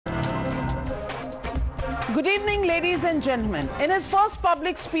Good evening, ladies and gentlemen. In his first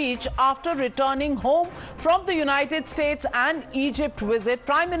public speech after returning home from the United States and Egypt visit,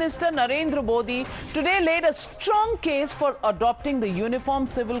 Prime Minister Narendra Modi today laid a strong case for adopting the Uniform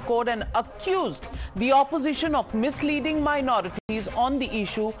Civil Code and accused the opposition of misleading minorities on the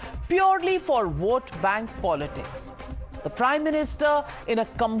issue purely for vote bank politics. The Prime Minister, in a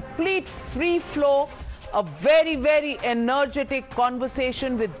complete free flow, a very energetic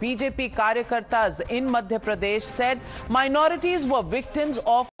conversation with BJP Karyakartas in Madhya Pradesh, said minorities were victims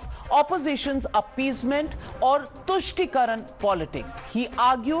of opposition's appeasement or tushtikaran politics. He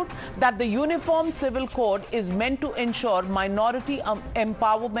argued that the Uniform Civil Code is meant to ensure minority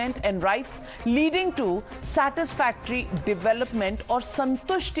empowerment and rights, leading to satisfactory development or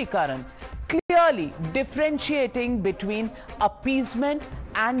santushtikaran, clearly differentiating between appeasement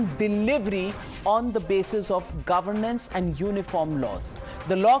and delivery on the basis of governance and uniform laws.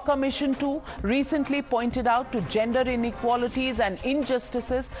 The Law Commission too recently pointed out to gender inequalities and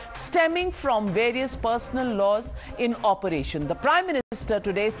injustices stemming from various personal laws in operation. The Prime Minister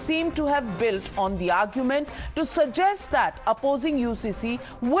today seemed to have built on the argument to suggest that opposing UCC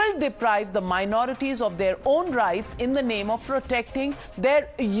will deprive the minorities of their own rights in the name of protecting their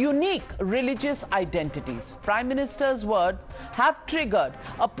unique religious identities. Prime Minister's words have triggered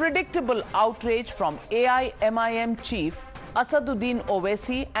a predictable outrage from AIMIM chief Asaduddin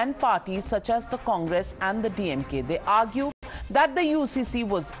Owaisi and parties such as the Congress and the DMK. They argue that the UCC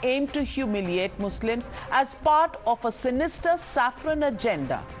was aimed to humiliate Muslims as part of a sinister saffron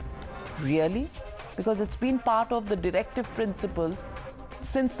agenda. Really? Because it's been part of the directive principles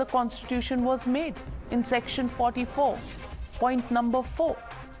since the Constitution was made in Section 44, point number 4.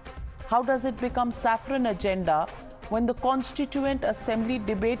 How does it become saffron agenda when the Constituent Assembly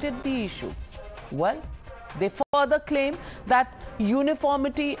debated the issue? Well, they further claim that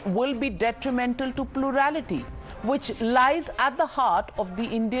uniformity will be detrimental to plurality, which lies at the heart of the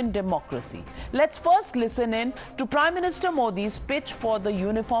Indian democracy. Let's first listen in to Prime Minister Modi's pitch for the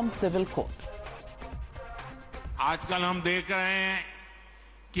Uniform Civil Code. आजकल हम देख रहे हैं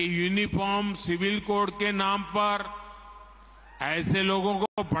कि uniform civil code के नाम पर ऐसे लोगों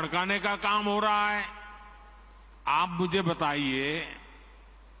को भड़काने का काम हो रहा है। आप मुझे बताइए,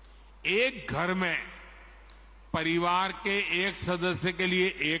 एक घर में परिवार के एक सदस्य के लिए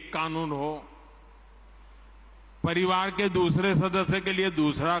एक कानून हो, परिवार के दूसरे सदस्य के लिए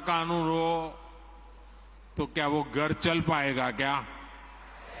दूसरा कानून हो, तो क्या वो घर चल पाएगा? क्या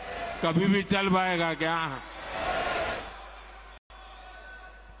कभी भी चल पाएगा? क्या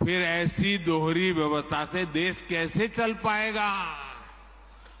फिर ऐसी दोहरी व्यवस्था से देश कैसे चल पाएगा?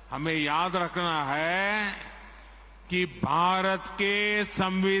 हमें याद रखना है कि भारत के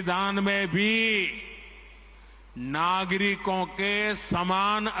संविधान में भी नागरिकों के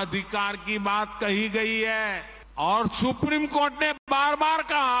समान अधिकार की बात कही गई है और सुप्रीम कोर्ट ने बार बार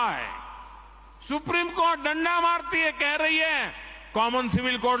कहा है। सुप्रीम कोर्ट डंडा मारती है, कह रही है कॉमन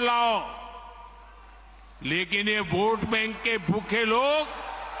सिविल कोड लाओ, लेकिन ये वोट बैंक के भूखे लोग,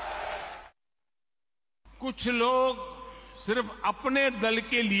 कुछ लोग सिर्फ अपने दल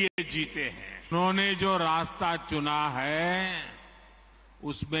के लिए जीते हैं। उन्होंने जो रास्ता चुना है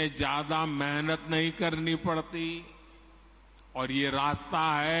उसमें ज्यादा मेहनत नहीं करनी पड़ती और ये रास्ता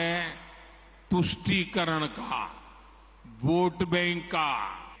है तुष्टीकरण का, वोट बैंक का।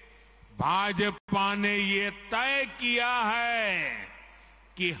 भाजपा ने ये तय किया है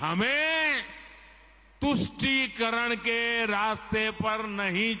कि हमें तुष्टीकरण के रास्ते पर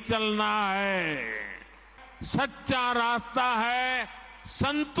नहीं चलना है। सच्चा रास्ता है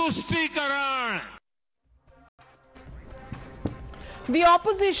संतुष्टीकरण। The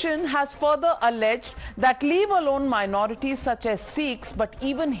opposition has further alleged that leave alone minorities such as Sikhs, but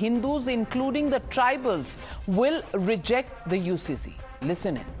even Hindus, including the tribals, will reject the UCC.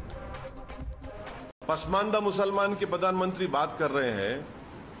 Listen in. Pasmanda मुसलमान के प्रधानमंत्री बात कर रहे हैं।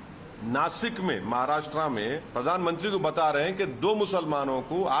 नासिक में, महाराष्ट्र में प्रधानमंत्री को बता रहे हैं कि दो मुसलमानों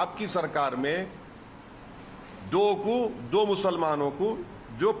को आपकी सरकार में दो मुसलमानों को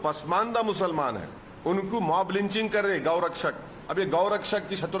जो पसमानदा मुसलमान है उनको मॉब लिंचिंग कर रहे गौरक्षक। अब ये गौरक्षक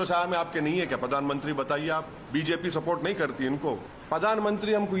की छत्रछाया में आपके नहीं है क्या? प्रधानमंत्री बताइए, आप बीजेपी सपोर्ट नहीं करती इनको।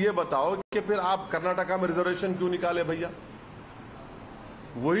 प्रधानमंत्री हमको ये बताओ कि फिर आप कर्नाटका में रिजर्वेशन क्यों निकाले भैया?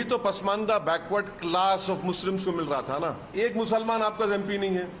 वही तो Pasmanda backward class of Muslims को मिल रहा था ना। एक मुसलमान आपका एमपी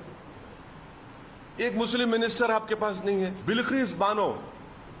नहीं है, एक मुस्लिम मिनिस्टर आपके पास नहीं है। बिल्किस बानो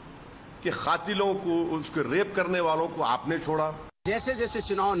कि कातिलों को, उसके रेप करने वालों को आपने छोड़ा। जैसे जैसे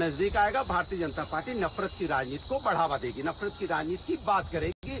चुनाव नजदीक आएगा, भारतीय जनता पार्टी नफरत की राजनीति को बढ़ावा देगी, नफरत की राजनीति की बात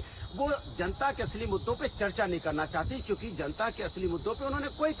करेगी। वो जनता के असली मुद्दों पे चर्चा नहीं करना चाहती, क्योंकि जनता के असली मुद्दों पे उन्होंने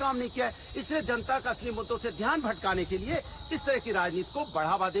कोई काम नहीं किया है। इसलिए जनता का असली मुद्दों से ध्यान भटकाने के लिए इस तरह की राजनीति को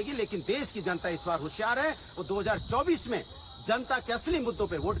बढ़ावा देगी। लेकिन देश की जनता इस बार होशियार है, वो 2024 में जनता के असली मुद्दों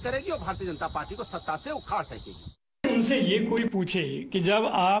पे वोट करेगी और भारतीय जनता पार्टी को सत्ता से उखाड़ फेंकेगी। उनसे ये कोई पूछे कि जब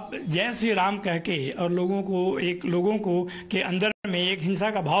आप जय श्री राम कह के और लोगों को के अंदर में एक हिंसा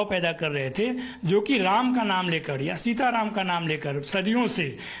का भाव पैदा कर रहे थे, जो कि राम का नाम लेकर या सीताराम का नाम लेकर सदियों से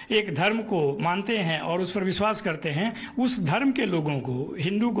एक धर्म को मानते हैं और उस पर विश्वास करते हैं, उस धर्म के लोगों को,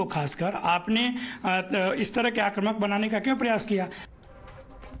 हिंदू को खासकर, आपने इस तरह के आक्रामक बनाने का क्यों प्रयास किया?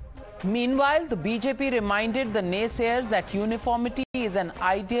 Meanwhile, the BJP reminded the naysayers that uniformity is an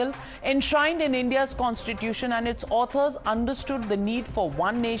ideal enshrined in India's constitution, and its authors understood the need for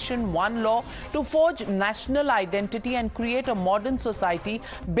one nation, one law to forge national identity and create a modern society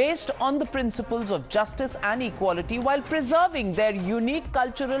based on the principles of justice and equality while preserving their unique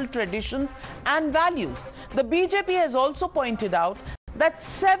cultural traditions and values. The BJP has also pointed out that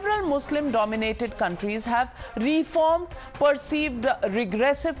several Muslim-dominated countries have reformed perceived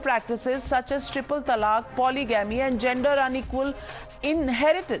regressive practices such as triple talaq, polygamy and gender unequal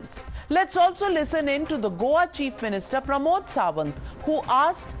inheritance. Let's also listen in to the Goa Chief Minister Pramod Sawant, who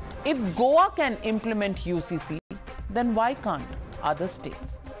asked if Goa can implement UCC, then why can't other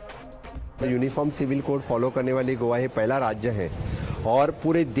states? Uniform civil code follow करने वाली गोवा ये पहला राज्य है और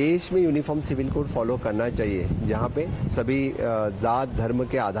पूरे देश में यूनिफॉर्म सिविल कोड फॉलो करना चाहिए, जहाँ पे सभी जात धर्म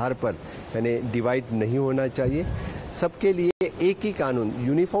के आधार पर यानी डिवाइड नहीं होना चाहिए। सबके लिए एक ही कानून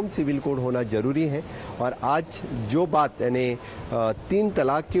यूनिफॉर्म सिविल कोड होना जरूरी है। और आज जो बात यानी 3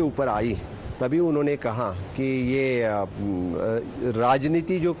 तलाक के ऊपर आई, तभी उन्होंने कहा कि ये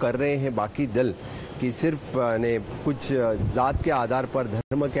राजनीति जो कर रहे हैं बाकी दल कि सिर्फ यानी कुछ जात के आधार पर,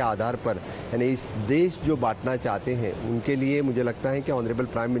 धर्म के आधार पर यानी इस देश जो बांटना चाहते हैं, उनके लिए मुझे लगता है कि ऑनरेबल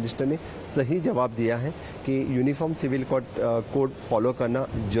प्राइम मिनिस्टर ने सही जवाब दिया है कि यूनिफॉर्म सिविल कोड फॉलो करना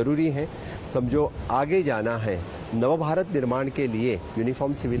जरूरी है। समझो आगे जाना है, नव भारत निर्माण के लिए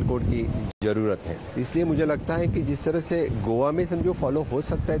यूनिफॉर्म सिविल कोड की जरूरत है। इसलिए मुझे लगता है कि जिस तरह से गोवा में समझो फॉलो हो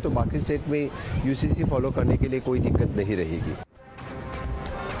सकता है, तो बाकी स्टेट में यूसीसी फॉलो करने के लिए कोई दिक्कत नहीं रहेगी।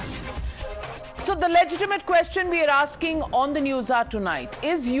 So the legitimate question we are asking on the Newshour tonight,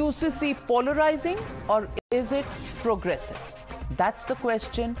 is UCC polarizing or is it progressive? That's the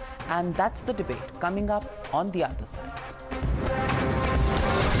question, and that's the debate coming up on the other side.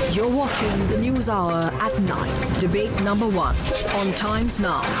 You're watching the Newshour at 9, debate number 1 on Times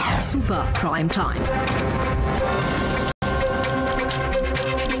Now, Super Prime Time.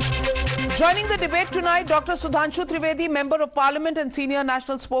 Joining the debate tonight, Dr. Sudhanshu Trivedi, Member of Parliament and Senior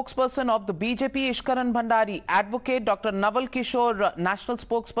National Spokesperson of the BJP, Ishkaran Bhandari, Advocate, Dr. Naval Kishore, National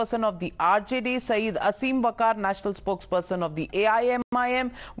Spokesperson of the RJD, Saeed Asim Waqar, National Spokesperson of the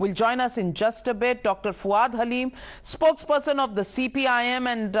AIMIM, will join us in just a bit. Dr. Fuad Halim, Spokesperson of the CPIM,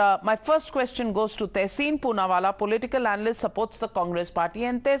 and my first question goes to Tehseen Poonawala, political analyst, supports the Congress party.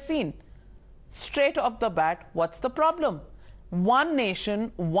 And Tehseen, straight off the bat, what's the problem? One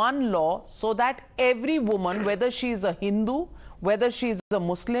nation, one law, so that every woman, whether she is a Hindu, whether she is a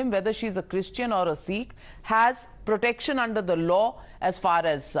Muslim, whether she is a Christian or a Sikh, has protection under the law as far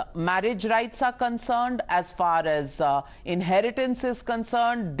as marriage rights are concerned, as far as inheritance is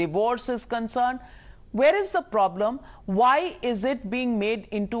concerned, divorce is concerned. Where is the problem? Why is it being made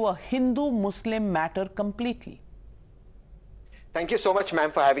into a Hindu-Muslim matter completely? Thank you so much,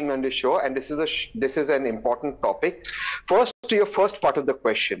 ma'am, for having me on this show. And this is an important topic. First, to your first part of the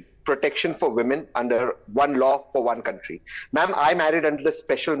question, protection for women under one law for one country. Ma'am, I married under the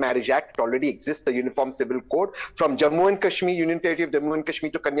Special Marriage Act. It already exists, the Uniform Civil Code. From Jammu and Kashmir, Union Territory of Jammu and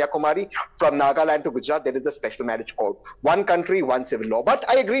Kashmir to Kanyakumari, from Nagaland to Gujarat, there is the Special Marriage Code. One country, one civil law. But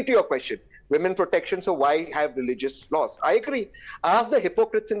I agree to your question. Women protection, so why have religious laws? I agree. Ask the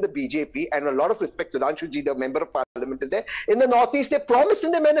hypocrites in the BJP, and a lot of respect, Sudhanshu ji, the member of parliament, is there. In the Northeast, they promised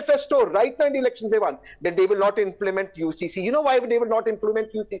in their manifesto, right now in the elections they won, that they will not implement UCC. You know why they will not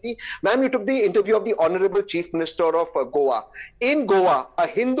implement UCC? Ma'am, you took the interview of the Honorable Chief Minister of Goa. In Goa, a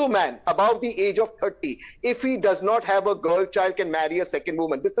Hindu man above the age of 30, if he does not have a girl child, can marry a second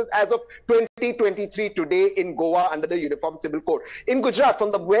woman. This is as of 2023 today in Goa under the Uniform Civil Code. In Gujarat,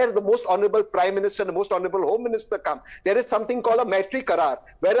 from where the most honorable Prime Minister and the most honorable Home Minister come, there is something called a Maitri Karar,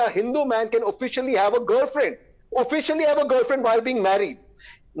 where a Hindu man can officially have a girlfriend while being married.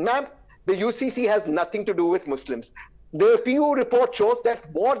 Ma'am, the UCC has nothing to do with Muslims. The PU report shows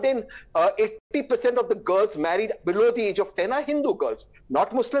that more than 80% of the girls married below the age of 10 are Hindu girls,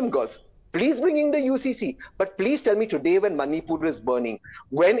 not Muslim girls. Please bring in the UCC. But please tell me today, when Manipur is burning,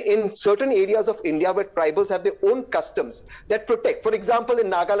 when in certain areas of India where tribals have their own customs that protect, for example, in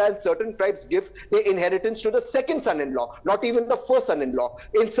Nagaland, certain tribes give their inheritance to the second son-in-law, not even the first son-in-law.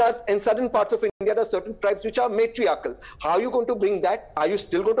 In certain parts of India, there are certain tribes which are matriarchal. How are you going to bring that? Are you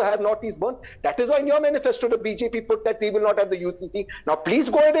still going to have Northeast burn? That is why in your manifesto, the BJP put that we will not have the UCC. Now, please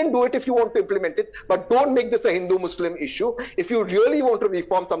go ahead and do it if you want to implement it, but don't make this a Hindu-Muslim issue. If you really want to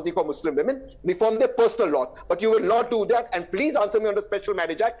reform something for Muslim women, reform their personal laws. But you will not do that. And please answer me on the Special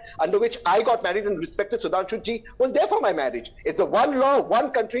Marriage Act, under which I got married and respected Sudhanshu ji was there for my marriage. It's a one law,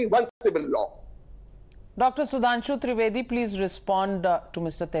 one country, one civil law. Dr. Sudhanshu Trivedi, please respond to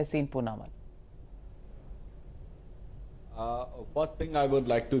Mr. Tehseen Poonamal. First thing I would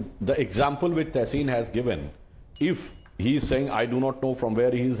like to, the example which Tehseen has given, if he is saying, I do not know from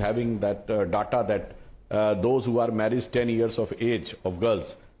where he is having that data that those who are married 10 years of age of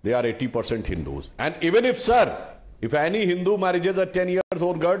girls, they are 80% Hindus. And even if, sir, if any Hindu marriages a 10 years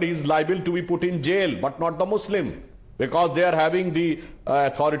old girl, he is liable to be put in jail, but not the Muslim, because they are having the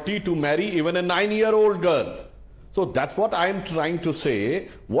authority to marry even a 9-year-old girl. So that's what I am trying to say.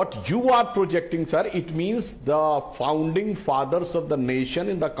 What you are projecting, sir, it means the founding fathers of the nation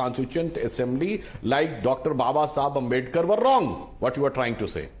in the Constituent Assembly, like Dr. Baba Sahib Ambedkar, were wrong, what you are trying to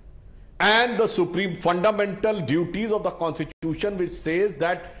say. And the supreme fundamental duties of the Constitution, which says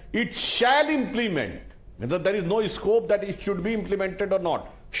that it shall implement, that there is no scope that it should be implemented or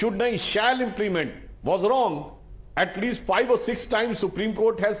not. Should not, shall implement, was wrong. At least 5 or 6 times Supreme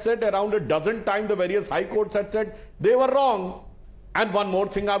Court has said, around a dozen times the various high courts had said they were wrong. And one more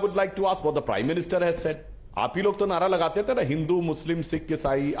thing I would like to ask, what the Prime Minister has said. आप ही लोग तो नारा लगाते थे ना, हिंदू मुस्लिम सिख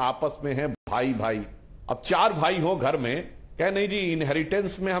ईसाई आपस में हैं भाई भाई. अब 4 भाई हो घर में, कह नहीं जी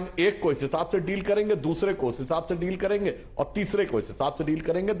इनहेरिटेंस में हम एक को इस हिसाब से डील करेंगे, दूसरे को इस हिसाब से डील करेंगे और तीसरे को इस हिसाब से डील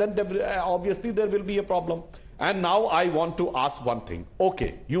करेंगे, then obviously there will be a problem. And now I want to ask one thing.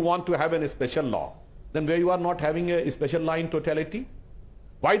 Okay, you want to have a special law. Then where you are not having a special law in totality?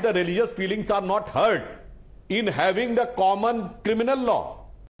 Why the religious feelings are not heard in having the common criminal law?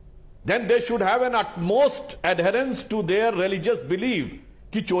 Then they should have an utmost adherence to their religious belief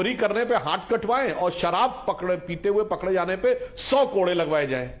कि चोरी करने पे हाथ कटवाएं और शराब पीते हुए पकड़े जाने पे 100 कोड़े लगवाए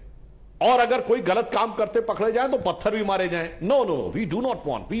जाएं, और अगर कोई गलत काम करते पकड़े जाएं तो पत्थर भी मारे जाएं. No, we do not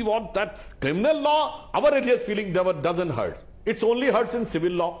want. We want that criminal law. Our religious feeling never doesn't hurt. It's only hurts in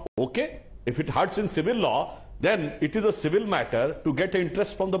civil law. Okay, if it hurts in civil law, then it is a civil matter to get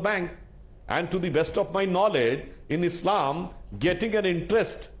interest from the bank. And to the best of my knowledge, in Islam, getting an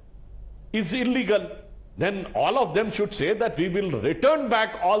interest is illegal. Then all of them should say that we will return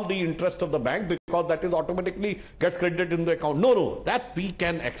back all the interest of the bank because that is automatically gets credited in the account. No, that we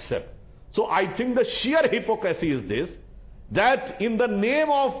can accept. So I think the sheer hypocrisy is this, that in the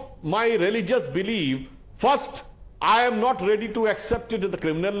name of my religious belief, first, I am not ready to accept it in the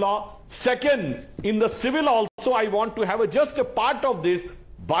criminal law. Second, in the civil also, I want to have just a part of this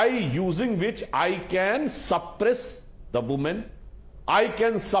by using which I can suppress the women, I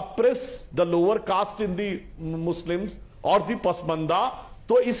can suppress the lower caste in the Muslims or the pasmanda.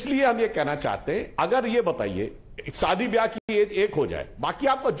 तो इसलिए हम ये कहना चाहते हैं, अगर ये बताइए शादी ब्याह की एज एक हो जाए, बाकी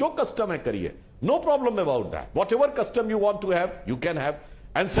आपका जो कस्टम है करिए, no problem about that. Whatever custom you want to have, you can have.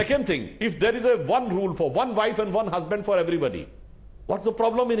 And second thing, if there is a one rule for one wife and one husband for everybody, what's the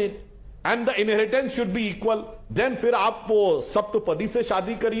problem in it? And the inheritance should be equal. Then फिर आप वो सप्तपदी से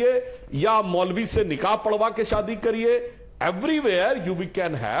शादी करिए या मौलवी से निकाह पढ़वा के शादी करिए. Everywhere you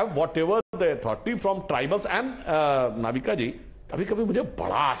can have whatever the authority from tribals. And Navika ji, कभी-कभी मुझे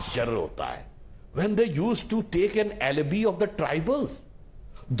बड़ा आश्चर्य होता है when they used to take an alibi of the tribals.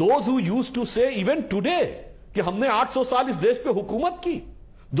 Those who used to say even today कि हमने 800 साल इस देश पे हुकूमत की.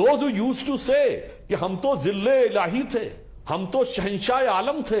 Those who used to say कि हम तो जिल्ले इलाही थे, हम तो शहंशाह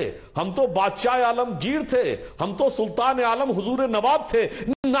आलम थे, हम तो बादशाह आलमगीर थे, हम तो सुल्तान आलम हुजूर नवाब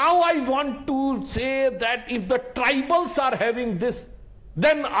थे. Now I want to say that if the tribals are having this,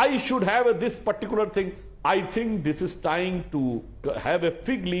 then I should have this particular thing. I think this is trying to have a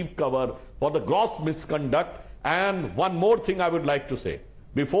fig leaf cover for the gross misconduct. And one more thing I would like to say.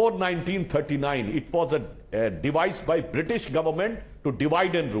 Before 1939, it was a device by British government to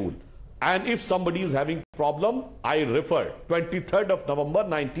divide and rule. And if somebody is having problem, I refer 23rd of November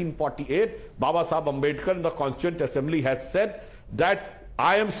 1948, Baba Sahib Ambedkar in the Constituent Assembly has said that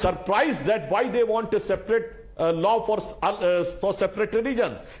I am surprised that why they want a separate law for separate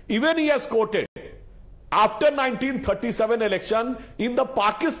religions. Even he has quoted, after 1937 election, in the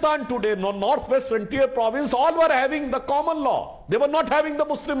Pakistan today, Northwest Frontier province, all were having the common law. They were not having the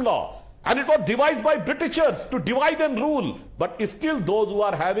Muslim law. And it was devised by Britishers to divide and rule. But still those who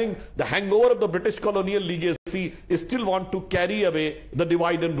are having the hangover of the British colonial legacy still want to carry away the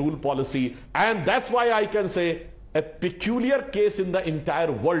divide and rule policy. And that's why I can say a peculiar case in the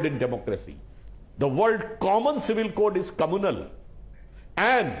entire world in democracy. The world common civil code is communal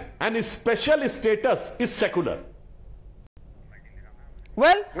and a special status is secular.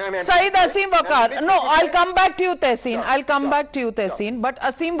 Well, Saeed Asim Waqar, no, I'll come back to you, Tehseen. I'll come back to you, Tehseen. But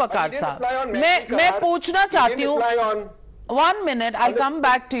Asim Waqar साहब, मैं पूछना चाहती हूँ. 1 minute, I'll come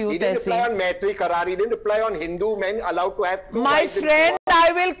back to you, Tehseen. He didn't reply on Maitri Karar. He didn't reply on Hindu men allowed to have. My friend,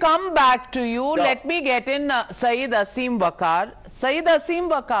 I will come back to you. Let me get in Saeed Asim Waqar. Saeed Asim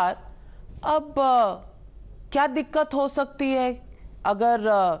Waqar, अब क्या दिक्कत हो सकती है अगर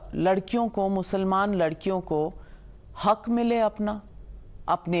लड़कियों को, मुसलमान लड़कियों को हक मिले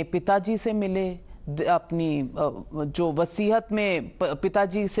अपने पिताजी से मिले, अपनी जो वसीयत में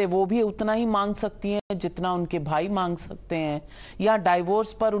पिताजी से वो भी उतना ही मांग सकती हैं जितना उनके भाई मांग सकते हैं, या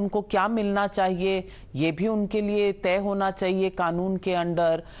डाइवोर्स पर उनको क्या मिलना चाहिए ये भी उनके लिए तय होना चाहिए कानून के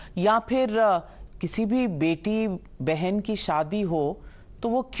अंडर, या फिर किसी भी बेटी बहन की शादी हो तो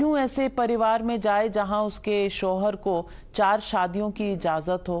वो क्यों ऐसे परिवार में जाए जहां उसके शौहर को 4 शादियों की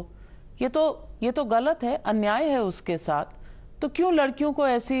इजाजत हो. ये तो गलत है, अन्याय है उसके साथ. तो क्यों लड़कियों को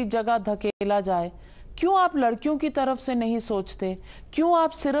ऐसी जगह धकेला जाए? क्यों आप लड़कियों की तरफ से नहीं सोचते? क्यों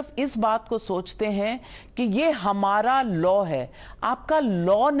आप सिर्फ इस बात को सोचते हैं कि ये हमारा लॉ है? आपका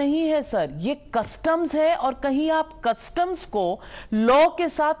लॉ नहीं है सर, ये कस्टम्स है. और कहीं आप कस्टम्स को लॉ के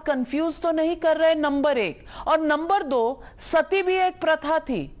साथ कंफ्यूज तो नहीं कर रहे? नंबर 1. और नंबर 2, सती भी एक प्रथा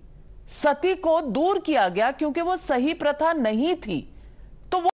थी. सती को दूर किया गया क्योंकि वो सही प्रथा नहीं थी.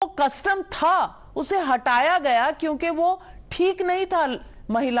 तो वो कस्टम था, उसे हटाया गया क्योंकि वो ठीक नहीं था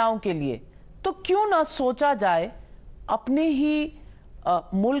महिलाओं के लिए. तो क्यों ना सोचा जाए अपने ही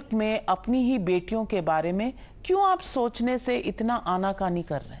मुल्क में अपनी ही बेटियों के बारे में? क्यों आप सोचने से इतना आनाकानी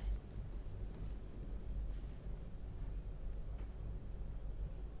कर रहे हैं?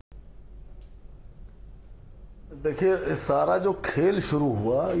 देखिए, सारा जो खेल शुरू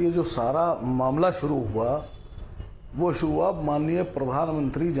हुआ, ये जो सारा मामला शुरू हुआ, वो शुरू हुआ माननीय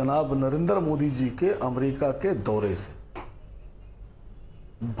प्रधानमंत्री जनाब नरेंद्र मोदी जी के अमेरिका के दौरे से.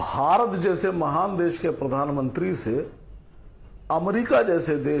 भारत जैसे महान देश के प्रधानमंत्री से अमेरिका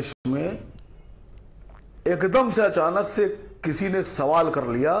जैसे देश में एकदम से अचानक से किसी ने एक सवाल कर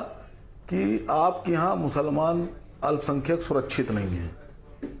लिया कि आपके यहां मुसलमान अल्पसंख्यक सुरक्षित नहीं है,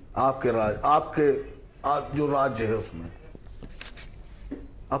 आपके जो राज्य है उसमें.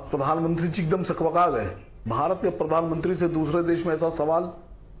 अब प्रधानमंत्री जी एकदम सकबका गए. भारत के प्रधानमंत्री से दूसरे देश में ऐसा सवाल,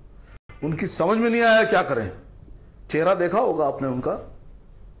 उनकी समझ में नहीं आया क्या करें. चेहरा देखा होगा आपने उनका.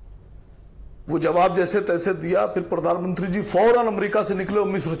 वो जवाब जैसे तैसे दिया. फिर प्रधानमंत्री जी फौरन अमेरिका से निकले और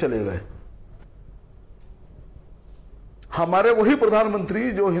मिस्र चले गए. हमारे वही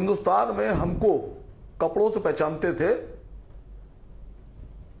प्रधानमंत्री जो हिंदुस्तान में हमको कपड़ों से पहचानते थे,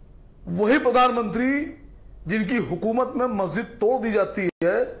 वही प्रधानमंत्री जिनकी हुकूमत में मस्जिद तोड़ दी जाती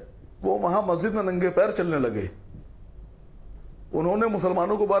है, वो वहां मस्जिद में नंगे पैर चलने लगे. उन्होंने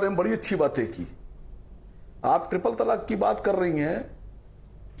मुसलमानों के बारे में बड़ी अच्छी बातें की. आप ट्रिपल तलाक की बात कर रही हैं,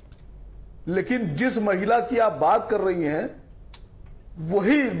 लेकिन जिस महिला की आप बात कर रही हैं,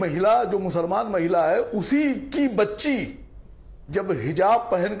 वही महिला जो मुसलमान महिला है, उसी की बच्ची जब हिजाब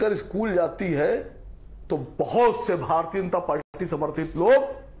पहनकर स्कूल जाती है तो बहुत से भारतीय जनता पार्टी समर्थित लोग,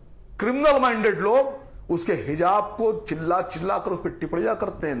 क्रिमिनल माइंडेड लोग, उसके हिजाब को चिल्ला चिल्ला कर उस पर टिप्पणियां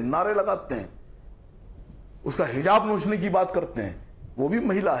करते हैं, नारे लगाते हैं, उसका हिजाब नोचने की बात करते हैं. वो भी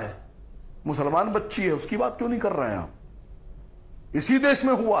महिला है, मुसलमान बच्ची है, उसकी बात क्यों नहीं कर रहे हैं आप? इसी देश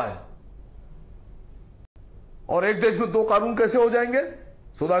में हुआ है. और एक देश में 2 कानून कैसे हो जाएंगे?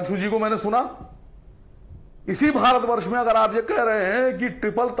 सुधांशु जी को मैंने सुना, इसी भारतवर्ष में अगर आप ये कह रहे हैं कि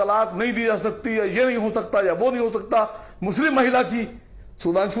ट्रिपल तलाक नहीं दी जा सकती, या ये नहीं हो सकता, या वो नहीं हो सकता मुस्लिम महिला की.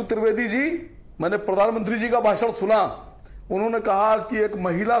 सुधांशु त्रिवेदी जी, मैंने प्रधानमंत्री जी का भाषण सुना. उन्होंने कहा कि एक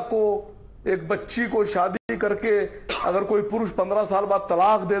महिला को, एक बच्ची को शादी करके अगर कोई पुरुष 15 साल बाद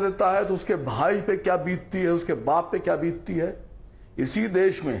तलाक दे देता है तो उसके भाई पे क्या बीतती है, उसके बाप पे क्या बीतती है. इसी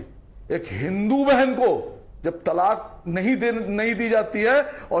देश में एक हिंदू बहन को जब तलाक नहीं दी जाती है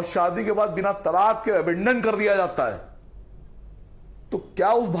और शादी के बाद बिना तलाक के अबेंडन कर दिया जाता है, तो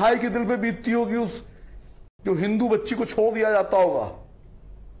क्या उस भाई के दिल पे बीतती होगी, उस जो हिंदू बच्ची को छोड़ दिया जाता होगा.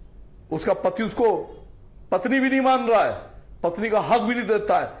 उसका पति उसको पत्नी भी नहीं मान रहा है, पत्नी का हक भी नहीं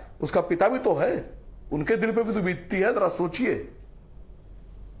देता है, उसका पिता भी तो है, उनके दिल पे भी तो बीतती है. जरा सोचिए,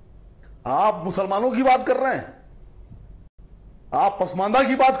 आप मुसलमानों की बात कर रहे हैं, आप पसमानदा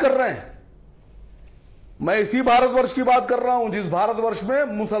की बात कर रहे हैं, मैं इसी भारतवर्ष की बात कर रहा हूं जिस भारतवर्ष में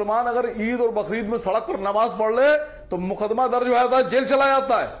मुसलमान अगर ईद और बकरीद में सड़क पर नमाज पढ़ ले तो मुकदमा दर्ज हो जाता है, जेल चला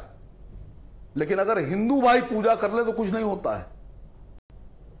जाता है। लेकिन अगर हिंदू भाई पूजा कर ले तो कुछ नहीं होता है।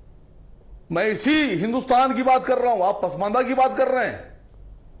 मैं इसी हिंदुस्तान की बात कर रहा हूं, आप पसमानदा की बात कर रहे हैं।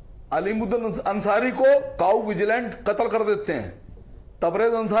 अलीमुद्दीन अंसारी को काउ विजिलेंट कत्ल कर देते हैं,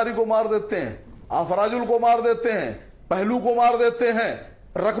 तबरेज अंसारी को मार देते हैं, अफराजुल को मार देते हैं, पहलू को मार देते हैं,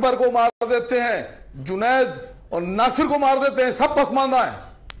 रकबर को मार देते हैं, जुनैद और नासिर को मार देते हैं। सब पसमानदा है।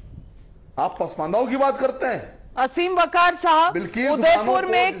 आप पसमानदाओं की बात करते हैं। असीम वकार साहब, उदयपुर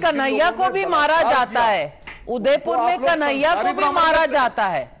में कन्हैया को भी मारा जाता है, उदयपुर में कन्हैया को भी मारा जाता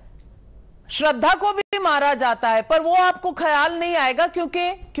है, श्रद्धा को भी मारा जाता है, पर वो आपको ख्याल नहीं आएगा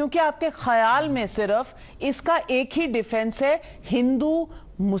क्योंकि आपके ख्याल में सिर्फ इसका एक ही डिफेंस है, हिंदू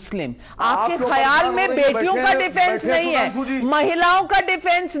मुस्लिम। आपके ख्याल में बेटियों का डिफेंस नहीं है, महिलाओं का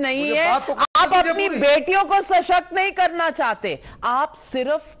डिफेंस नहीं है। आप अपनी बेटियों को सशक्त नहीं करना चाहते, आप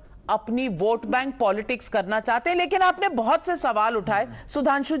सिर्फ अपनी वोट बैंक पॉलिटिक्स करना चाहते हैं। लेकिन आपने बहुत से सवाल उठाए,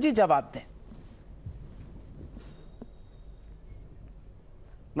 सुधांशु जी जवाब दें।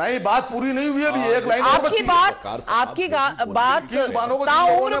 नहीं, बात पूरी नहीं हुई अभी, एक लाइन आपकी बात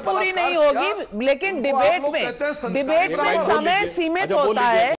ताउम्र पूरी नहीं होगी, लेकिन डिबेट में समय सीमित होता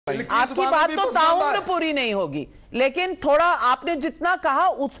है। आपकी बात तो ताउम्र पूरी नहीं होगी, लेकिन थोड़ा आपने जितना कहा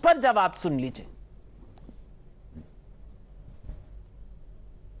उस पर जवाब सुन लीजिए।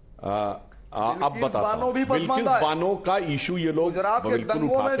 अब बताता हूं, बिल्किस बानो का इशू ये लोग बिल्कुल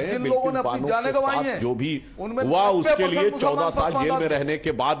उठाते हैं। बिल्किस बानो के साथ जो भी हुआ उसके लिए 14 साल जेल में रहने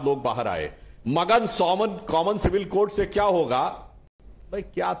के बाद लोग बाहर आए। मगन कॉमन सिविल कोड से क्या होगा? भाई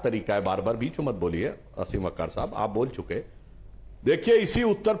क्या तरीका है, बार बार बीच में मत बोलिए। असीम अक्कर साहब आप बोल चुके। देखिए इसी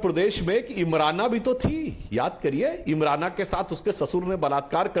उत्तर प्रदेश में कि इमराना भी तो थी, याद करिए। इमराना के साथ उसके ससुर ने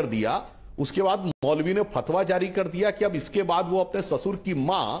बलात्कार कर दिया, उसके बाद मौलवी ने फतवा जारी कर दिया कि अब इसके बाद वो अपने ससुर की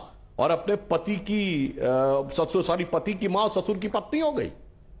मां और अपने पति की मां और ससुर की पत्नी हो गई,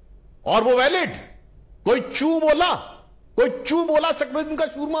 और वो वैलिड। कोई चू बोला सेक्युलरिज्म का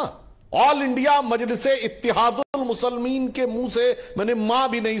शूरमा। ऑल इंडिया मजलिसे इत्तिहादुल मुसलमीन के मुंह से मैंने मां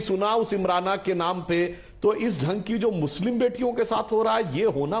भी नहीं सुना उस इमराना के नाम पे। तो इस ढंग की जो मुस्लिम बेटियों के साथ हो रहा है, ये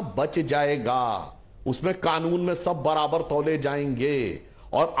होना बच जाएगा। उसमें कानून में सब बराबर तौले जाएंगे।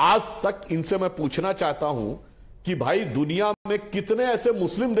 और आज तक इनसे मैं पूछना चाहता हूं कि भाई दुनिया में कितने ऐसे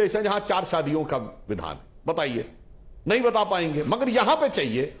मुस्लिम देश हैं जहां 4 शादियों का विधान, बताइए। नहीं बता पाएंगे, मगर यहां पे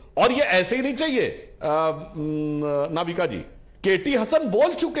चाहिए। और ये ऐसे ही नहीं चाहिए। नाविका जी, केटी हसन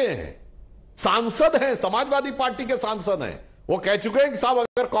बोल चुके हैं, सांसद हैं, समाजवादी पार्टी के सांसद हैं। वो कह चुके हैं कि साहब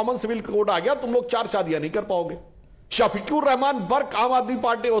अगर कॉमन सिविल कोड आ गया तुम लोग 4 शादियां नहीं कर पाओगे। शफीकुर रहमान बर्क आम आदमी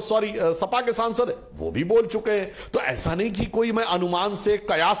पार्टी सपा के सांसद है, वो भी बोल चुके हैं। तो ऐसा नहीं कि कोई मैं अनुमान से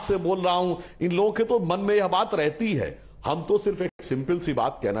कयास से बोल रहा हूं। इन लोगों के तो मन में यह बात रहती है। हम तो सिर्फ एक सिंपल सी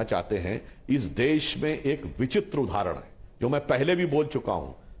बात कहना चाहते हैं। इस देश में एक विचित्र उदाहरण है जो मैं पहले भी बोल चुका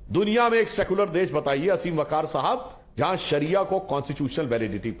हूं। दुनिया में एक सेकुलर देश बताइए असीम वकार साहब जहां शरिया को कॉन्स्टिट्यूशनल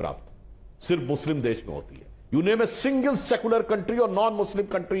वैलिडिटी प्राप्त सिर्फ मुस्लिम देश में होती है। You name a single secular country और non Muslim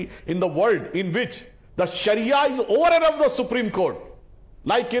country in the world in which the Sharia is over and above the Supreme Court,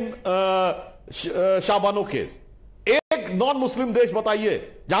 like in शाबानो case. एक नॉन मुस्लिम देश बताइए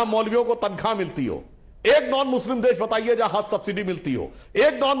जहां मौलवियों को तनख्वाह मिलती हो। एक नॉन मुस्लिम देश बताइए जहां हज सब्सिडी मिलती हो।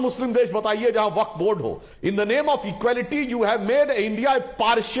 एक नॉन मुस्लिम देश बताइए जहां वक्फ बोर्ड हो। In the name of equality you have made India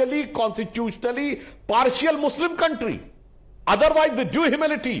partially constitutionally partial Muslim country. Otherwise with due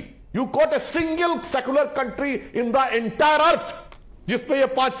humility you cot a single secular country in the entire अर्थ जिसमें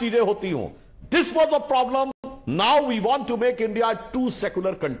ये 5 चीजें होती हों। This was the problem. Now we want to make India a 2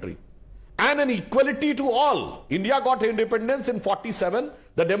 secular country and an equality to all. India got independence in 47.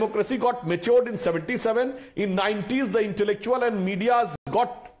 The democracy got matured in 77. In 90s, the intellectual and media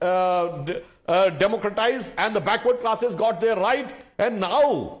got democratized and the backward classes got their right. And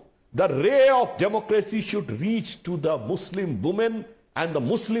now the ray of democracy should reach to the Muslim women and the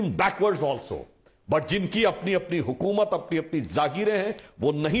Muslim backwards also. But जिनकी अपनी अपनी हुकूमत अपनी अपनी जागीरें हैं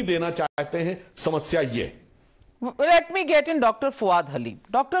वो नहीं देना चाहते हैं। समस्या ये। Let me get in doctor Fuad haleem.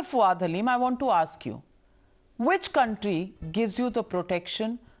 Doctor Fuad haleem, I want to ask you, which country gives you the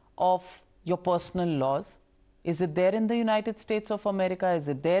protection of your personal laws? Is it there in the United States of America? Is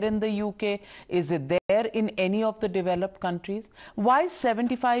it there in the UK? Is it there in any of the developed countries? Why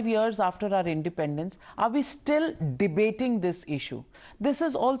 75 years after our independence are we still debating this issue? This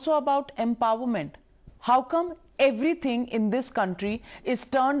is also about empowerment. How come everything in this country is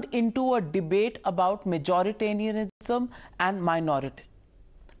turned into a debate about majoritarianism and minority?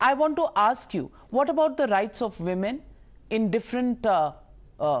 I want to ask you, what about the rights of women in different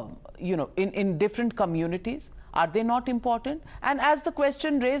in different communities? Are they not important? And as the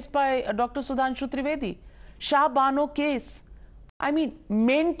question raised by Dr. Sudhanshu Trivedi, Shah Bano case, I mean,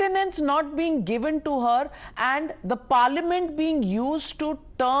 maintenance not being given to her and the parliament being used to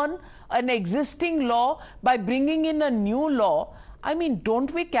turn an existing law by bringing in a new law. I mean,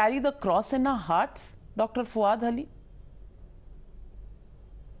 don't we carry the cross in our hearts, Dr. Fuad Ali?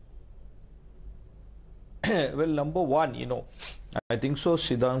 Well, number one, I think so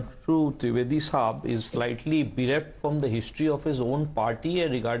Sudhanshu Trivedi Saab is slightly bereft from the history of his own party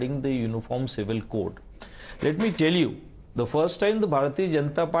regarding the Uniform Civil Code. Let me tell you, the first time the Bharatiya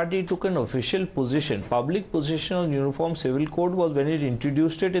Janata Party took an official position, public position on Uniform Civil Code was when it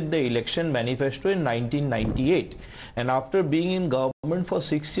introduced it in the election manifesto in 1998. And after being in government for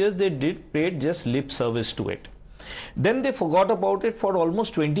 6 years, they paid just lip service to it. Then they forgot about it for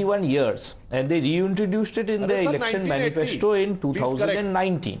almost 21 years and they reintroduced it in the election manifesto in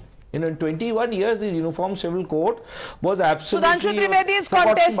 2019. In 21 years, the Uniform Civil Code was absolutely... Sudhanshu Trivedi is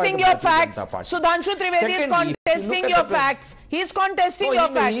contesting your facts. Sudhanshu Trivedi is contesting your facts. He is contesting your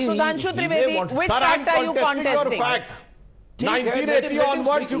facts. Sudhanshu Trivedi, which fact are you contesting? 1980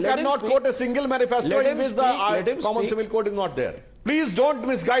 onwards, you cannot quote a single manifesto in which the Common Civil Code is not there. Please don't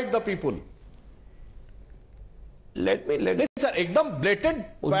misguide the people. Let me... Sir, ekdam blatant...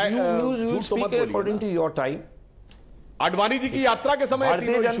 You speak according to your time. Advani ji की यात्रा के समय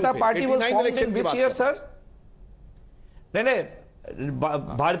Bharatiya Janata party was formed in which year, sir? नहीं,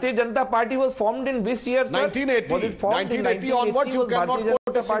 Bharatiya Janata party was formed in which year, sir? 1980 onwards, you cannot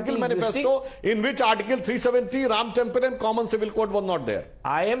quote a single manifesto in which Article 370, Ram Temple and Common Civil Code was not there.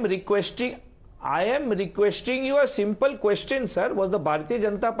 I am requesting you a simple question, sir. Was the Bharatiya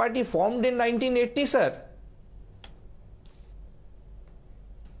Janata Party formed in 1980, sir?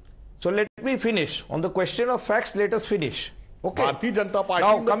 So let me finish. On the question of facts, let us finish. Okay. Bharatiya Janata Party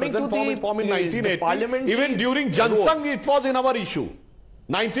now, coming to the form in 1980, even during Jansangh, it was in our issue.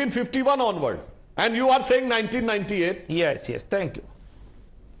 1951 onwards. And you are saying 1998? Yes. Thank you.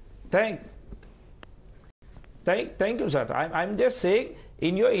 Thank you, sir. I'm just saying,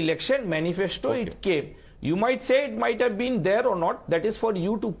 in your election manifesto, it came. You might say it might have been there or not. That is for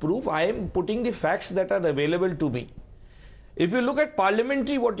you to prove. I am putting the facts that are available to me. If you look at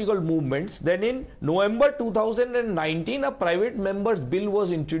parliamentary movements, then in November 2019, a private member's bill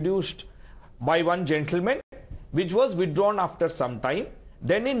was introduced by one gentleman, which was withdrawn after some time.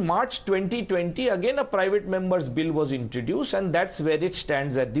 Then in March 2020, again a private member's bill was introduced, and that's where it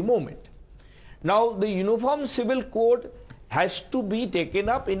stands at the moment. Now, the Uniform Civil Code has to be taken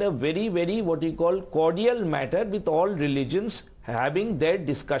up in a very, very cordial matter with all religions having their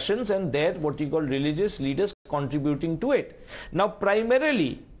discussions and their religious leaders contributing to it. Now,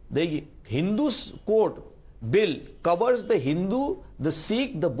 primarily, the Hindu code bill covers the Hindu, the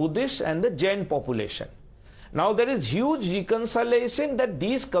Sikh, the Buddhist and the Jain population. Now, there is huge reconciliation that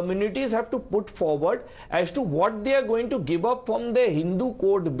these communities have to put forward as to what they are going to give up from the Hindu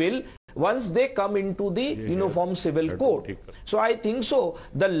code bill once they come into the Uniform Civil Code. So I think so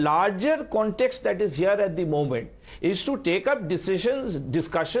the larger context that is here at the moment is to take up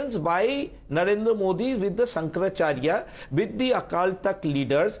discussions by Narendra Modi with the Shankaracharya, with the Akal Takht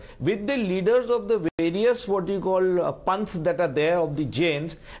leaders, with the leaders of the various panths that are there of the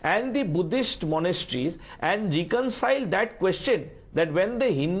Jains and the Buddhist monasteries, and reconcile that question that when the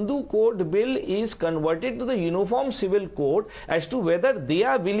Hindu code bill is converted to the Uniform Civil Code, as to whether they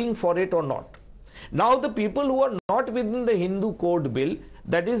are willing for it or not. Now, the people who are not within the Hindu code bill,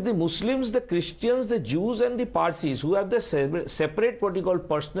 that is the Muslims, the Christians, the Jews and the Parsis, who have the separate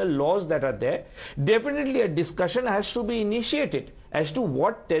personal laws that are there, definitely a discussion has to be initiated as to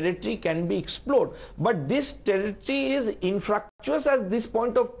what territory can be explored. But this territory is infructuous at this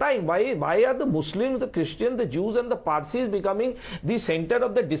point of time. Why are the Muslims, the Christians, the Jews and the Parsis becoming the center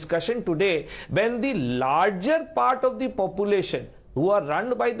of the discussion today, when the larger part of the population who are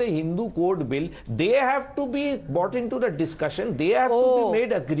run by the Hindu code bill, they have to be brought into the discussion, they have to be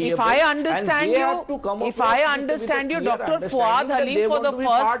made agreeable. If I understand you, Dr. Fuad Ali, for the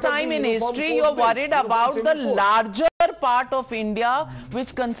first time in history, you're worried about the larger part of India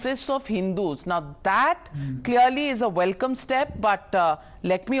which consists of Hindus. Now, that clearly is a welcome step, but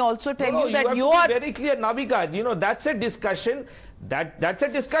let me also tell you that you are very clear, Navika. That's a discussion. That's a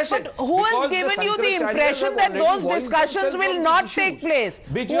discussion. But who has given you the impression that those discussions will not take place?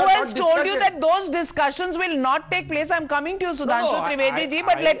 Who has told you that those discussions will not take place? I'm coming to you, Sudhanshu Trivedi ji,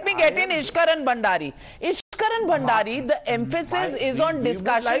 but let me get in Ishkaran Bhandari. Ishkaran Bhandari, the emphasis is on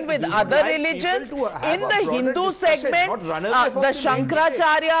discussion with other religions in the Hindu segment, the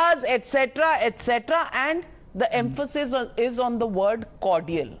Shankaracharyas, etc., etc., and the emphasis is on the word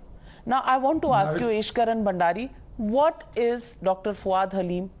cordial. Now, I want to ask you, Ishkaran Bhandari, what is Dr. Fuad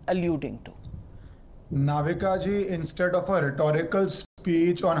Halim alluding to? Navika ji, instead of a rhetorical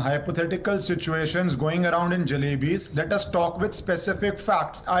speech on hypothetical situations going around in jalebis, let us talk with specific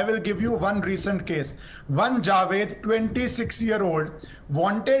facts. I will give you one recent case. One Javed, 26-year-old,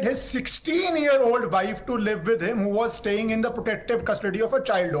 wanted his 16-year-old wife to live with him, who was staying in the protective custody of a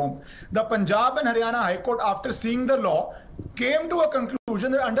child home. The Punjab and Haryana High Court, after seeing the law, came to a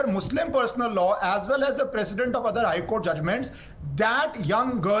conclusion that under Muslim personal law, as well as the precedent of other High Court judgments, that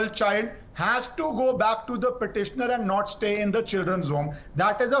young girl child has to go back to the petitioner and not stay in the children's home.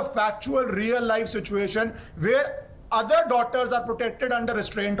 That is a factual, real life situation where other daughters are protected under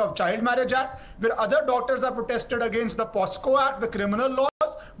Restraint of Child Marriage Act, where other daughters are protested against the POSCO Act, the criminal laws,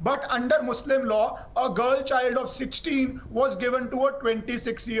 but under Muslim law, a girl child of 16 was given to a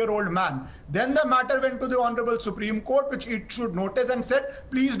 26-year-old man. Then the matter went to the Honorable Supreme Court, which it should notice and said,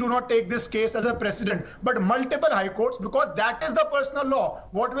 please do not take this case as a precedent. But multiple high courts, because that is the personal law,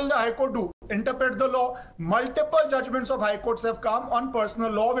 what will the High Court do? Interpret the law. Multiple judgments of high courts have come on personal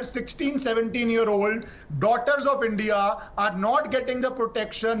law where 16, 17-year-old daughters of India are not getting the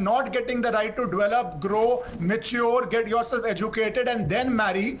protection, not getting the right to develop, grow, mature, get yourself educated and then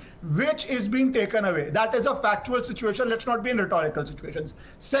marry, which is being taken away. That is a factual situation. Let's not be in rhetorical situations.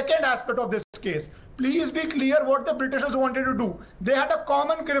 Second aspect of this case, please be clear what the Britishers wanted to do. They had a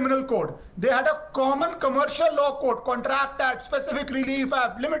common criminal code. They had a common commercial law code, Contract Act, Specific Relief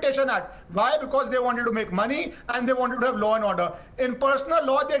Act, Limitation Act. Why? Because they wanted to make money and they wanted to have law and order. In personal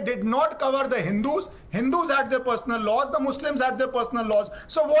law, they did not cover the Hindus. Hindus had their personal laws. The Muslims had their personal laws.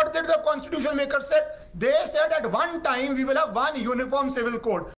 So what did the constitution makers say? They said at one time we will have one uniform civil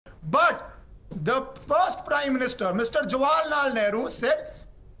code. But the first Prime Minister, Mr. Jawaharlal Nehru, said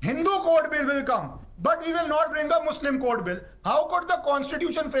Hindu code bill will come, but we will not bring a Muslim code bill. How could the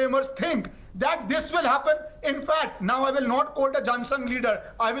constitution framers think that this will happen? In fact, now I will not quote a Jansangh leader,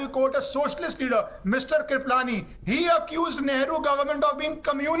 I will quote a socialist leader, Mr. Kriplani. He accused Nehru government of being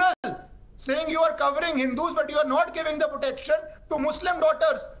communal, saying you are covering Hindus, but you are not giving the protection to Muslim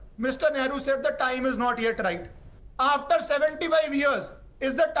daughters. Mr. Nehru said the time is not yet right. After 75 years,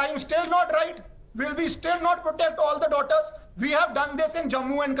 is the time still not right? Will we still not protect all the daughters? We have done this in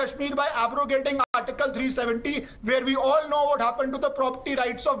Jammu and Kashmir by abrogating Article 370, where we all know what happened to the property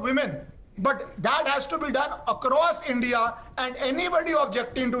rights of women. But that has to be done across India, and anybody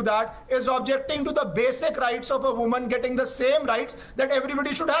objecting to that is objecting to the basic rights of a woman getting the same rights that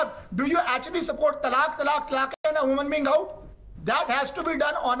everybody should have. Do you actually support talaq, talaq, talaq and a woman being out? That has to be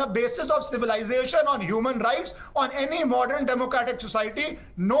done on a basis of civilization, on human rights, on any modern democratic society,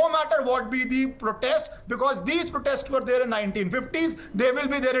 no matter what be the protest, because these protests were there in 1950s, they will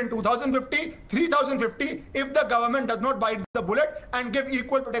be there in 2050, 3050, if the government does not bite the bullet and give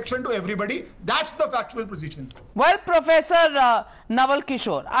equal protection to everybody. That's the factual position. Well, Professor Naval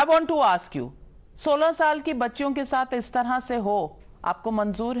Kishore, I want to ask you, 16 साल की बच्चियों के साथ इस तरह से हो, आपको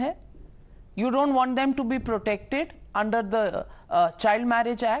मंजूर है? You don't want them to be protected under the Child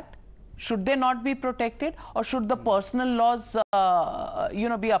Marriage Act? Should they not be protected, or should the personal laws,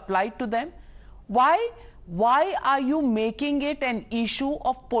 be applied to them? Why are you making it an issue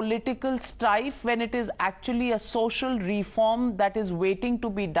of political strife when it is actually a social reform that is waiting to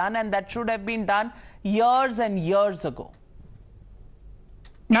be done and that should have been done years and years ago?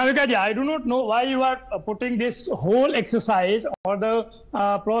 Navika ji, I do not know why you are putting this whole exercise or the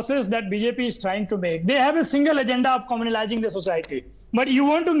process that BJP is trying to make. They have a single agenda of communalizing the society, but you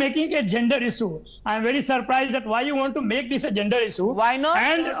want to make it a gender issue. I am very surprised that why you want to make this a gender issue. Why not?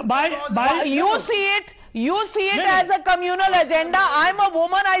 And by you see it as a communal agenda. I'm a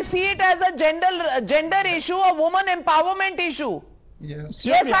woman. I see it as a gender issue, a woman empowerment issue. Yes.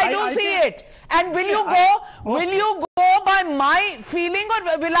 Yes, I do see it. And will you go by my feeling,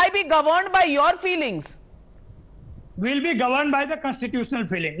 or will I be governed by your feelings? Will be governed by the constitutional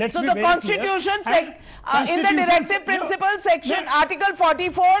feeling. Let's so be the very Constitution, clear. in the directive principle section, Article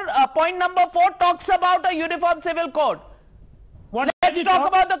 44, point number 4 talks about a uniform civil code. Let's talk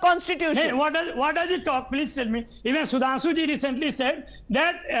about the Constitution. Hey, what does it talk? Please tell me. Even Sudhanshu ji recently said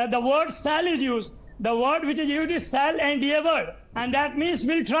that the word shall is used. The word which is used is shall and endeavor, and that means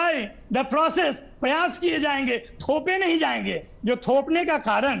we'll try the process. प्रयास किए जाएंगे, थोपे नहीं जाएंगे. जो थोपने का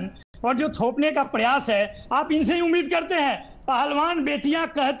कारण और जो थोपने का प्रयास है, आप इनसे ही उम्मीद करते हैं. पहलवान बेटियां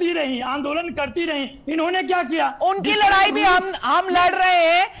कहती रही, आंदोलन करती रही, इन्होंने क्या किया? उनकी लड़ाई भी हम लड़ रहे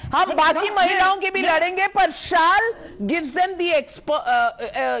हैं, हम बाकी महिलाओं की भी लड़ेंगे, पर shall gives them the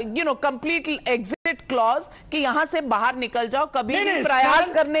complete exit exit clause कि यहां से बाहर निकल जाओ, कभी भी प्रयास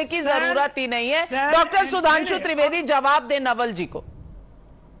करने की जरूरत ही नहीं है। डॉक्टर सुधांशु त्रिवेदी जवाब दे नवल जी को।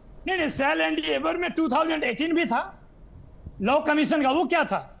 नहीं, सेल एंड एवर में 2018 भी था लॉ कमीशन का, वो क्या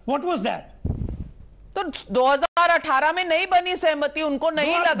था? What was that? तो 2018 में नहीं बनी सहमति, उनको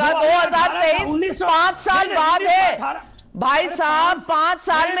नहीं लगा। 2023 5 साल बाद है भाई साहब, 5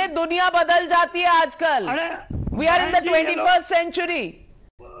 साल में दुनिया बदल जाती है आजकल। We are in the 21st century.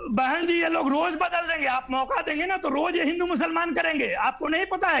 बहन जी, ये लोग रोज बदल देंगे, आप मौका देंगे ना तो रोज ये हिंदू मुसलमान करेंगे। आपको नहीं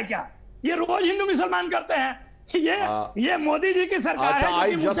पता है क्या? ये रोज हिंदू मुसलमान करते हैं। ये मोदी जी की सरकार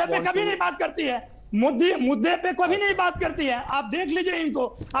है जो मुद्दे पे कभी नहीं बात करती है, मुद्दे पे कभी नहीं बात करती है। आप देख लीजिए इनको।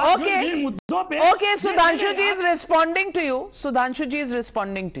 मुद्दों पे okay, Sudhanshu ji is responding to you. Sudhanshu ji is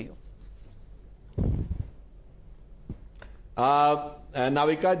responding to you.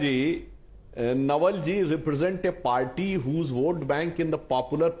 Navika ji, Naval ji represent a party whose vote bank in the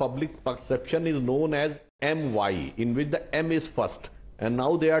popular public perception is known as MY, in which the M is first. And now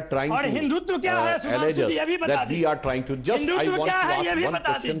they are trying to allege us that we are trying to just, I want to ask one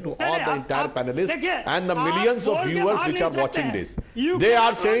question to all the entire panelists and the millions of viewers which are watching this. They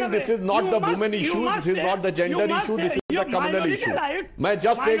are saying this is not the women issue, this is not the gender issue, this is the communal issue. मैं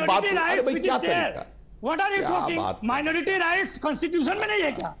just एक बात भाई क्या तरीका? What are you talking? Minority rights constitution में नहीं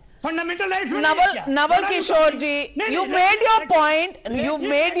है क्या? Fundamental rights में Naval Kishore ji, you made your point. You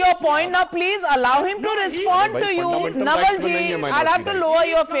made your point. Now please allow him to respond to you. Naval ji, I'll have to lower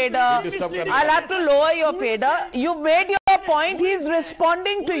your fader. I'll have to lower your fader. You made your point. He's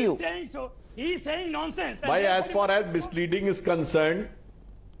responding to you. He's saying nonsense. By as far as misleading is concerned,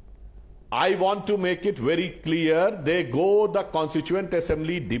 I want to make it very clear. They go the Constituent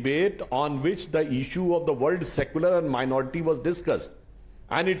Assembly debate on which the issue of the world secular and minority was discussed.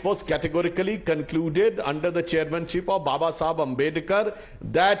 And it was categorically concluded under the chairmanship of Baba Sahib Ambedkar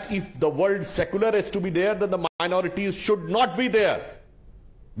that if the world secular is to be there, then the minorities should not be there.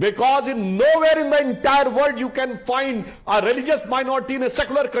 Because in nowhere in the entire world you can find a religious minority in a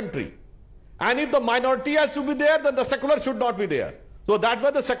secular country. And if the minority has to be there, then the secular should not be there. So that's why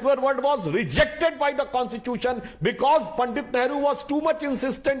the secular word was rejected by the constitution, because Pandit Nehru was too much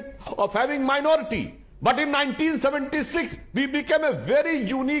insistent of having minority. But in 1976, we became a very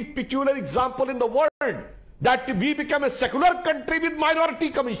unique, peculiar example in the world that we became a secular country with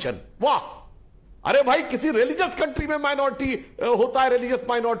minority commission. Wow! अरे भाई, किसी religious country में minority होता है, religious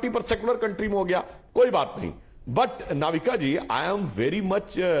minority पर secular country में हो गया, कोई बात नहीं. But Navika ji, I am very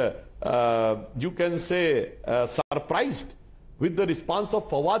much, you can say, surprised with the response of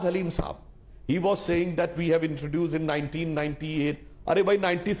Fawad Halim Saab. He was saying that we have introduced in 1998. अरे भाई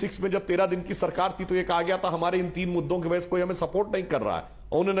 96 में जब 13 दिन की सरकार थी तो एक आ गया था हमारे इन 3 मुद्दों की वजह से कोई हमें सपोर्ट नहीं कर रहा है,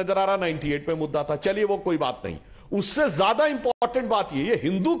 और उन्हें नजर आ रहा 98 में मुद्दा था, चलिए वो कोई बात नहीं. उससे ज्यादा इंपॉर्टेंट बात ये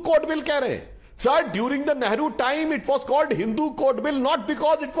हिंदू कोड बिल कह रहे हैं. Sir, during the Nehru time it was called Hindu code bill, not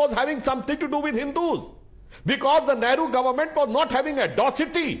because it was having something to do with Hindus, because the Nehru government was not having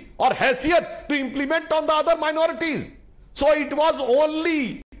audacity or haysiyat to implement on the other minorities. So it was only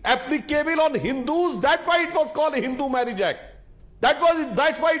applicable on Hindus. That's why it was called Hindu Marriage Act.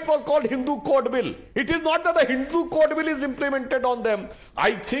 That's why it was called Hindu Code Bill. It is not that the Hindu Code Bill is implemented on them.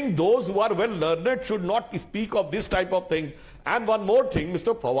 I think those who are well learned should not speak of this type of thing. And one more thing,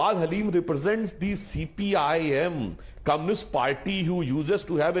 Mr. Fawad Halim represents the CPIM, Communist Party, who uses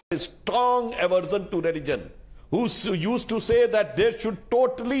to have a strong aversion to religion, who used to say that they should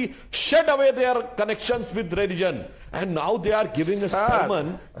totally shed away their connections with religion. And now they are giving a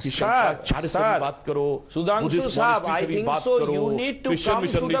sermon. Sudhanshu Sahab, I think so. You need to come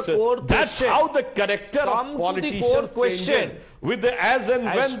to the core question. That's how the character of politicians changes. With the as and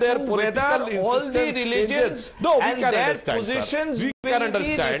when their political insistence changes. No, we can understand, sir. We can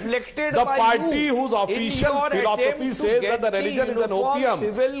understand. The party whose official philosophy says that the religion is an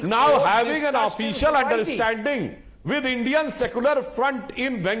opium, now having an official understanding with Indian Secular Front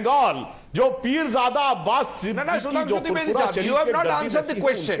in Bengal, जो पीरजादा अब्बास सिद्दीकी जो कुरकुरा शरीफ के गद्दी नशीद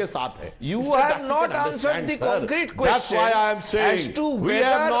उनके साथ है. You have not answered the concrete question. That's why I am saying we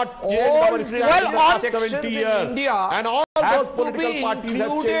have not changed our stand in the last 70 years, and all those political parties have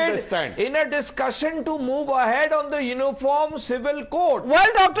changed their stand. In a discussion to move ahead on the Uniform Civil Code.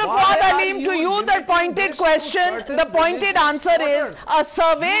 Well, Dr. Fawad Halim, to you the pointed question, the pointed answer is a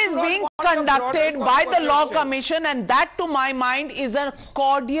survey is being conducted by the Law Commission, and that to my mind is a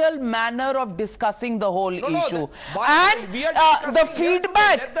cordial manner of discussing the whole issue. And the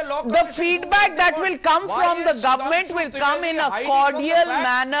feedback that will come from the government will come in a cordial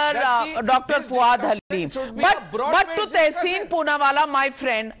manner, Dr. Fawad Halim. But to Tehseen Poonawalla, my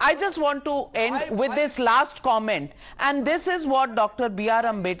friend, I just want to end with this last comment. And this is what Dr. B.R.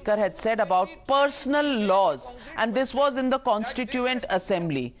 Ambedkar had said about personal laws. And this was in the Constituent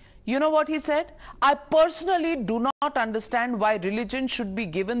Assembly. You know what he said? I personally do not understand why religion should be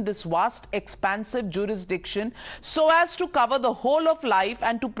given this vast, expansive jurisdiction so as to cover the whole of life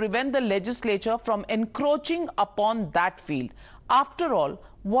and to prevent the legislature from encroaching upon that field. After all,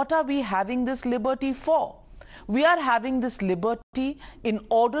 what are we having this liberty for? We are having this liberty in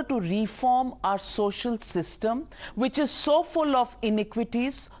order to reform our social system, which is so full of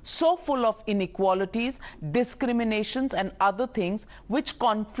iniquities, so full of inequalities, discriminations and other things which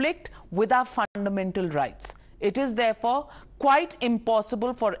conflict with our fundamental rights. It is therefore quite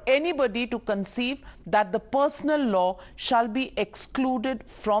impossible for anybody to conceive that the personal law shall be excluded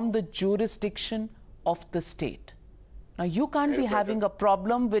from the jurisdiction of the state. Now, you can't be having a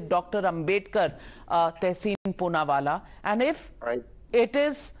problem with Dr. Ambedkar, Tehseen Poonawalla, and if it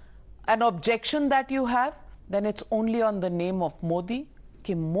is an objection that you have, then it's only on the name of Modi,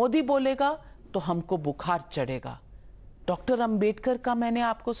 कि मोदी बोलेगा तो हमको बुखार चढ़ेगा. Dr. Ambedkar का मैंने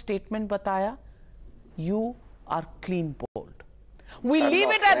आपको statement बताया. You are clean bowled. We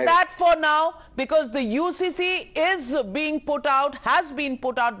leave it at that for now because the UCC is being put out, has been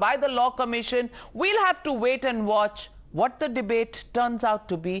put out by the Law Commission. We'll have to wait and watch what the debate turns out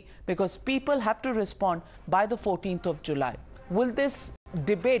to be because people have to respond by the 14th of July. Will this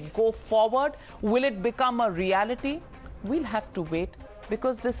debate go forward? Will it become a reality? We'll have to wait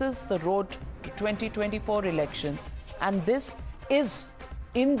because this is the road to 2024 elections and this is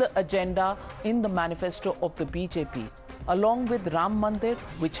in the agenda, in the manifesto of the BJP, along with Ram Mandir,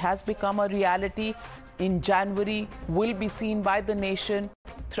 which has become a reality in January, will be seen by the nation.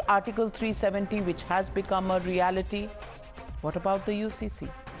 Article 370, which has become a reality. What about the UCC?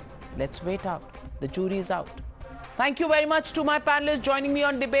 Let's wait out. The jury is out. Thank you very much to my panelists joining me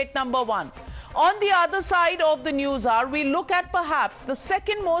on debate number 1. On the other side of the news hour, we look at perhaps the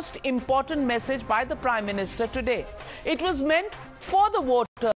second most important message by the Prime Minister today. It was meant for the vote